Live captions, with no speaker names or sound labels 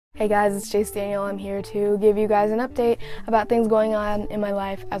Hey guys, it's Jace Daniel. I'm here to give you guys an update about things going on in my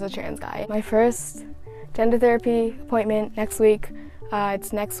life as a trans guy. My first gender therapy appointment next week.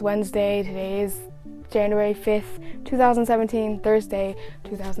 It's next Wednesday. Today is January 5th, 2017, Thursday,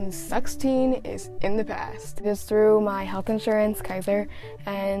 2016 is in the past. It's through my health insurance, Kaiser,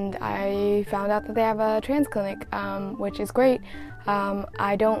 and I found out that they have a trans clinic, which is great.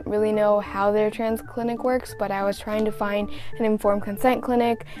 I don't really know how their trans clinic works, but I was trying to find an informed consent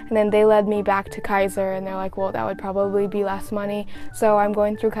clinic, and then they led me back to Kaiser, and they're like, well, that would probably be less money. So I'm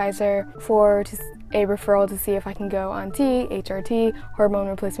going through Kaiser for a referral to see if I can go on HRT, hormone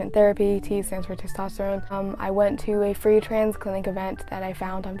replacement therapy. T stands for testosterone. I went to a free trans clinic event that I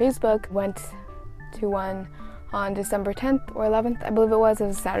found on Facebook. Went to one on December 10th or 11th, I believe it was. It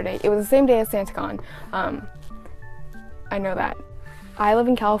was a Saturday. It was the same day as SantaCon. I know that. I live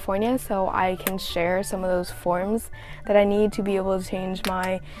in California, so I can share some of those forms that I need to be able to change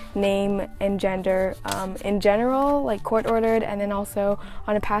my name and gender in general, like court ordered, and then also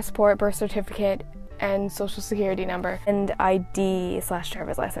on a passport, birth certificate, and social security number, and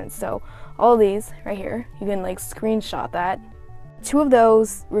ID/driver's license. So all of these right here, you can like screenshot that. 2 of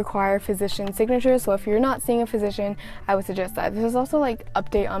those require physician signatures, so if you're not seeing a physician, I would suggest that. This is also like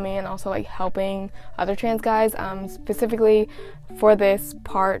update on me and also like helping other trans guys, specifically for this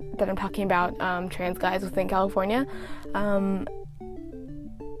part that I'm talking about, trans guys within California.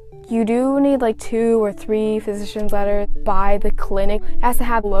 You do need like 2 or 3 physician's letters by the clinic. It has to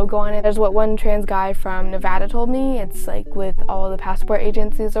have a logo on it. There's what one trans guy from Nevada told me. It's like with all the passport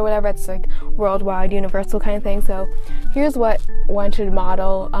agencies or whatever. It's like worldwide, universal kind of thing. So here's what one should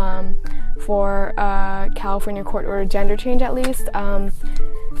model for California court-ordered gender change at least.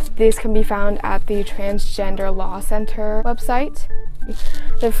 This can be found at the Transgender Law Center website.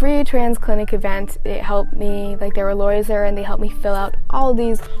 The free trans clinic event, it helped me, like there were lawyers there and they helped me fill out all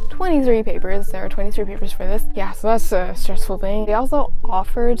these 23 papers. There are 23 papers for this. Yeah, so that's a stressful thing. They also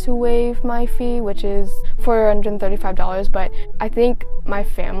offered to waive my fee, which is $435, but I think my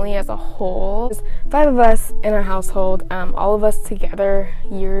family as a whole, there's 5 of us in our household, all of us together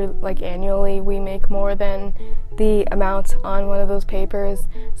annually, we make more than the amount on one of those papers,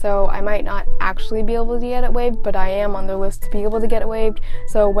 so I might not actually be able to get it waived, but I am on the list to be able to get it waived.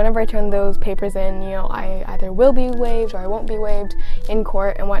 So whenever I turn those papers in, I either will be waived or I won't be waived in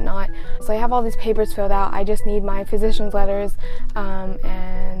court and whatnot. So I have all these papers filled out. I just need my physician's letters,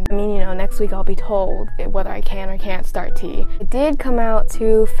 and I mean, next week I'll be told whether I can or can't start T. It did come out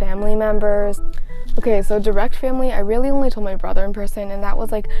to family members. Okay, so direct family, I really only told my brother in person, and that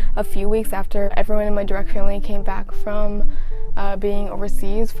was like a few weeks after everyone in my direct family came back from being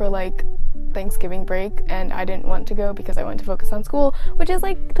overseas for like Thanksgiving break, and I didn't want to go because I wanted to focus on school, which is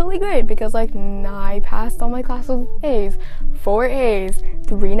like totally great because like I passed all my classes with A's, 4 A's,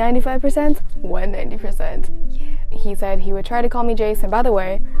 395%, 190%. Yeah. He said he would try to call me Jace, and by the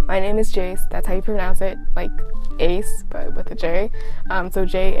way, my name is Jace. That's how you pronounce it, like Ace, but with a J. So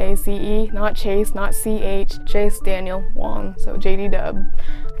J-A-C-E, not Chase, not C-H, Jace Daniel Wong, so J-D Dub.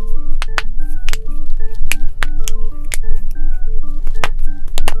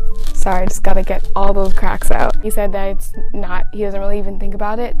 Sorry, I just gotta get all those cracks out. He said that he doesn't really even think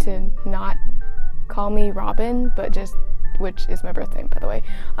about it to not call me Robin, but which is my birthday, by the way,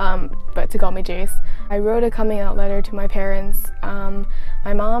 but to call me Jace. I wrote a coming out letter to my parents.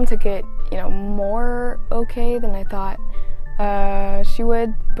 My mom took it, more okay than I thought she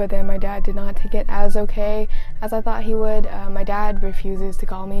would, but then my dad did not take it as okay as I thought he would. My dad refuses to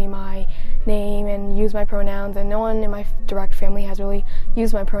call me my name and use my pronouns, and no one in my direct family has really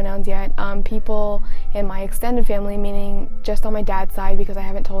used my pronouns yet. People in my extended family, meaning just on my dad's side, because I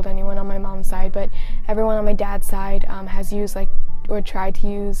haven't told anyone on my mom's side, but everyone on my dad's side has used or tried to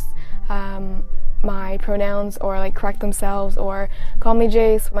use my pronouns or correct themselves or call me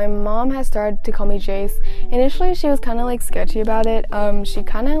Jace. My mom has started to call me Jace. Initially she was kind of sketchy about it. She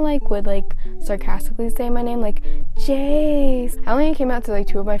kind of would sarcastically say my name Jace. I only came out to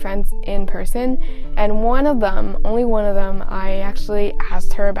 2 of my friends in person, and only one of them, I actually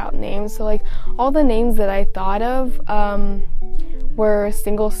asked her about names. So all the names that I thought of were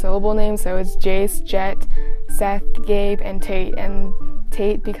single syllable names. So it's Jace, Jet, Seth, Gabe, and Tate. And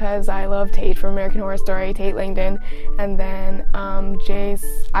Tate because I love Tate from American Horror Story, Tate Langdon, and then Jace.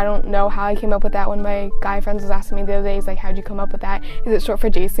 I don't know how I came up with that. One of my guy friends was asking me the other day, he's like, how'd you come up with that? Is it short for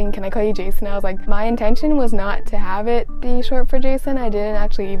Jason? Can I call you Jason? I was like, my intention was not to have it be short for Jason. I didn't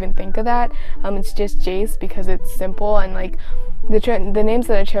actually even think of that. It's just Jace because it's simple, and the names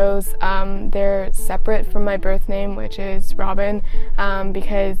that I chose, they're separate from my birth name, which is Robin,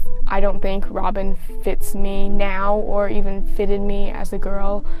 because I don't think Robin fits me now or even fitted me as a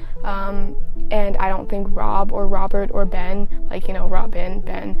girl, and I don't think Rob or Robert or Ben, like, you know, Robin,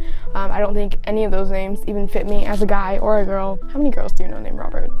 Ben, I don't think any of those names even fit me as a guy or a girl. How many girls do you know named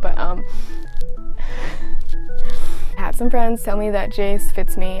Robert? But I had some friends tell me that Jace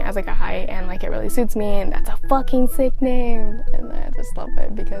fits me as a guy and like it really suits me, and that's a fucking sick name, and I just love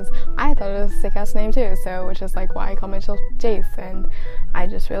it because I thought it was a sick ass name too, so which is like why I call myself Jace, and I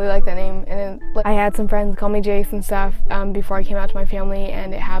just really like that name. And then like, I had some friends call me Jace and stuff before I came out to my family,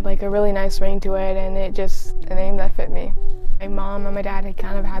 and it had like a really nice ring to it, and it just a name that fit me. My mom and my dad had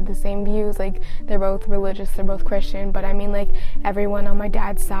kind of had the same views, like they're both religious, they're both Christian, but I mean like everyone on my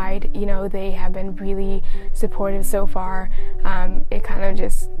dad's side, you know, they have been really supportive so far. It kind of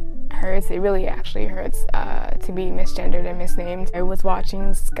just hurts, it really actually hurts to be misgendered and misnamed. I was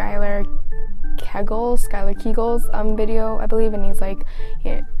watching Skylar Kegel's video, I believe, and he's like,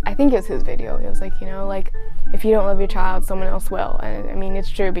 you know, I think it was his video, it was like, you know, like if you don't love your child, someone else will. And I mean, it's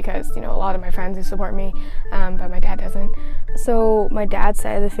true because, you know, a lot of my friends who support me, but my dad doesn't. So my dad's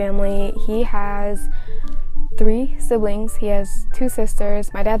side of the family, he has 3 siblings. He has 2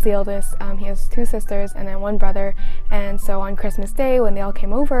 sisters. My dad's the eldest. He has 2 sisters and then 1 brother. And so on Christmas Day, when they all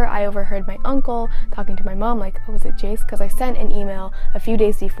came over, I overheard my uncle talking to my mom like, oh, is it Jace? Because I sent an email a few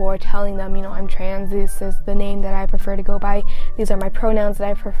days before telling them, you know, I'm trans. This is the name that I prefer to go by. These are my pronouns that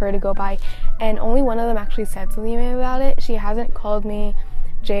I prefer to go by. And only one of them actually said something to me about it. She hasn't called me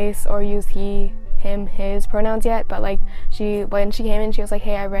Jace or used he, him, his pronouns yet, but like when she came in, she was like,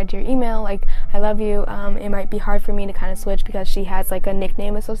 hey, I read your email, like I love you. It might be hard for me to kind of switch because she has like a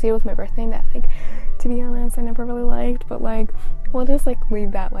nickname associated with my birth name that, like, to be honest, I never really liked, but like we'll just like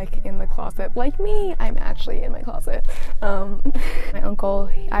leave that like in the closet. Like me, I'm actually in my closet. My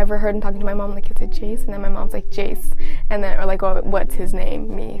uncle, I overheard him talking to my mom like, is it Jace? And then my mom's like, Jace, and then, or like, well, what's his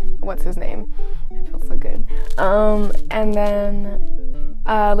name? Me, what's his name? It feels so good. And then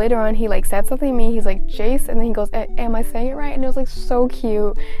later on, he like said something to me. He's like, Jace, and then he goes, am I saying it right? And it was like so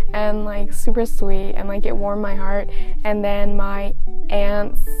cute and like super sweet, and like it warmed my heart. And then my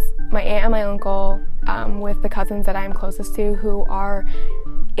aunt and my uncle, with the cousins that I'm closest to, who are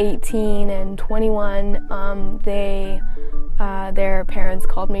 18 and 21, their parents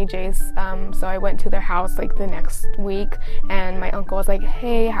called me Jace, so I went to their house like the next week, and my uncle was like,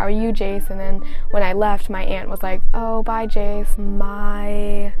 hey, how are you, Jace? And then when I left, my aunt was like, oh, bye, Jace.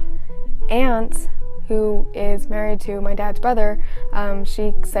 My aunt, who is married to my dad's brother,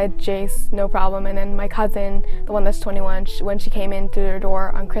 she said Jace, no problem. And then my cousin, the one that's 21, when she came in through their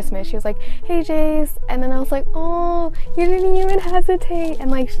door on Christmas, she was like, hey, Jace. And then I was like, oh, you didn't even hesitate. And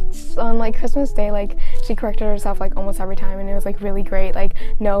like on like Christmas Day, like she corrected herself like almost every time, and it was like really great, like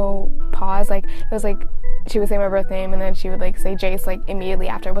no pause. Like it was like she would say my birth name and then she would like say Jace like immediately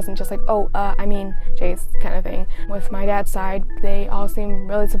after. It wasn't just like, oh, I mean Jace kind of thing. With my dad's side, they all seem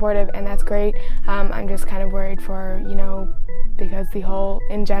really supportive, and that's great. I'm just kind of worried for, you know, because the whole,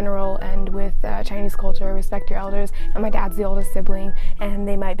 in general, and with Chinese culture, respect your elders, and my dad's the oldest sibling, and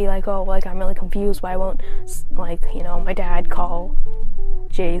they might be like, oh, like I'm really confused, why won't, like, you know, my dad call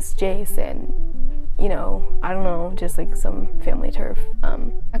Jace, and, you know, I don't know, just like some family turf.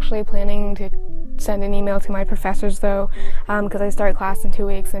 Actually planning to send an email to my professors though, because I start class in 2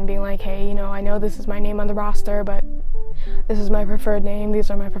 weeks, and being like, hey, you know, I know this is my name on the roster, but this is my preferred name,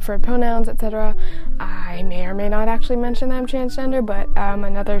 these are my preferred pronouns, etc. I may or may not actually mention that I'm transgender, but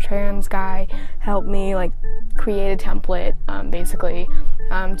another trans guy helped me like create a template, basically,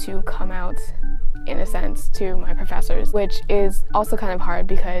 to come out in a sense to my professors, which is also kind of hard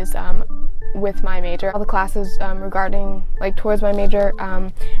because with my major, all the classes regarding like towards my major,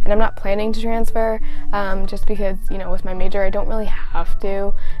 and I'm not planning to transfer, just because, you know, with my major I don't really have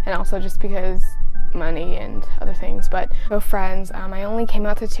to, and also just because money and other things. But for friends, I only came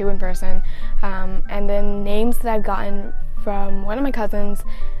out to 2 in person, and then names that I've gotten from one of my cousins,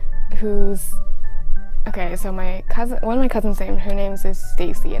 who's okay, so one of my cousins' name, her name is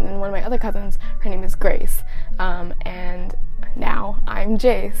Stacy, and then one of my other cousins, her name is Grace, and now I'm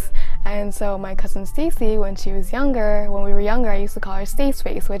Jace. And so my cousin Stacy, when we were younger, I used to call her Stace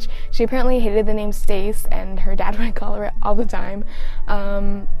Face, which she apparently hated the name Stace, and her dad would call her it all the time.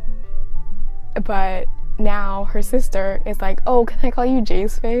 But now her sister is like, oh, can I call you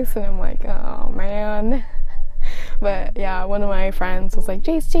Jace Face? And I'm like, oh man. But yeah, one of my friends was like,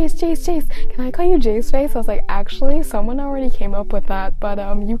 Jace, Jace, Jace, Jace, can I call you Jace Face? I was like, actually, someone already came up with that, but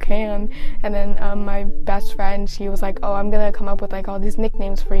you can. And then my best friend, she was like, oh, I'm gonna come up with like all these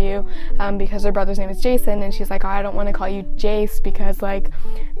nicknames for you because her brother's name is Jason, and she's like, oh, I don't want to call you Jace because like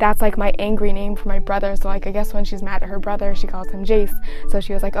that's like my angry name for my brother, so like I guess when she's mad at her brother she calls him Jace. So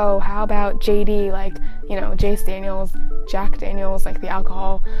she was like, oh, how about JD, like, you know, Jace Daniels, Jack Daniels, like the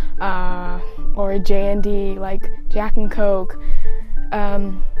alcohol, or J&D, like Jack and Coke.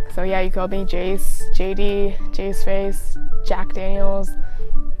 So yeah, you called me Jace, JD, Jace Face, Jack Daniels,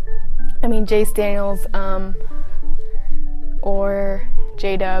 Jace Daniels, or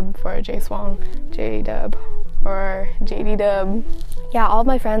J-Dub for J Swong, J-Dub, or JD Dub. Yeah, all of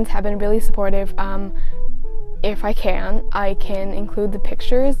my friends have been really supportive. If I can include the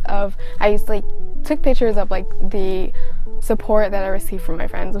pictures of, I just like took pictures of like the support that I received from my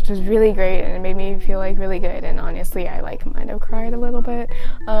friends, which was really great, and it made me feel like really good, and honestly I like might have cried a little bit.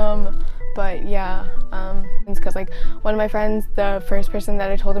 But yeah, it's because like one of my friends, the first person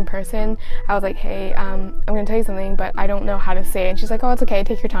that I told in person, I was like, hey, I'm gonna tell you something, but I don't know how to say it. And she's like, oh, it's okay,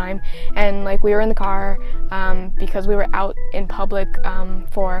 take your time. And like we were in the car because we were out in public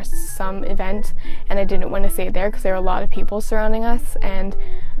for some event, and I didn't want to say it there because there were a lot of people surrounding us, and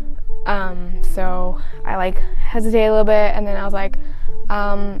so I like hesitated a little bit, and then I was like,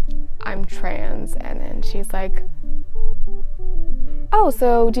 I'm trans. And then she's like, oh,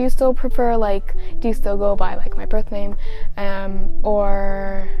 so do you still prefer, like, do you still go by like my birth name, and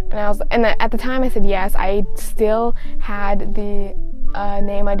at the time I said yes. I still had the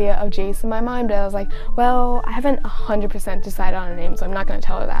name idea of Jace in my mind, but I was like, well, I haven't 100% decided on a name, so I'm not going to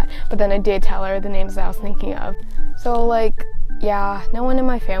tell her that. But then I did tell her the names that I was thinking of. So like, yeah, no one in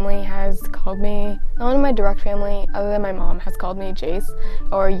my family has called me, no one in my direct family other than my mom has called me Jace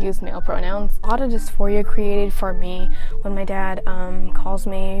or used male pronouns. A lot of dysphoria created for me when my dad calls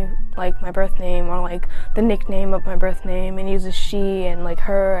me like my birth name or like the nickname of my birth name and uses she and like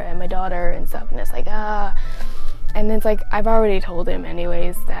her and my daughter and stuff, and it's like, and it's like, I've already told him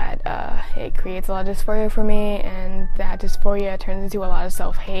anyways that it creates a lot of dysphoria for me, and that dysphoria turns into a lot of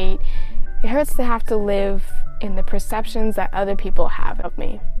self-hate. It hurts to have to live in the perceptions that other people have of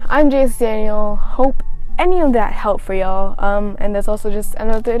me. I'm Jace Daniel. Hope any of that helped for y'all. And that's also just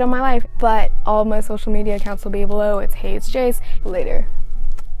another update on my life. But all of my social media accounts will be below. It's Hey, it's Jace. Later.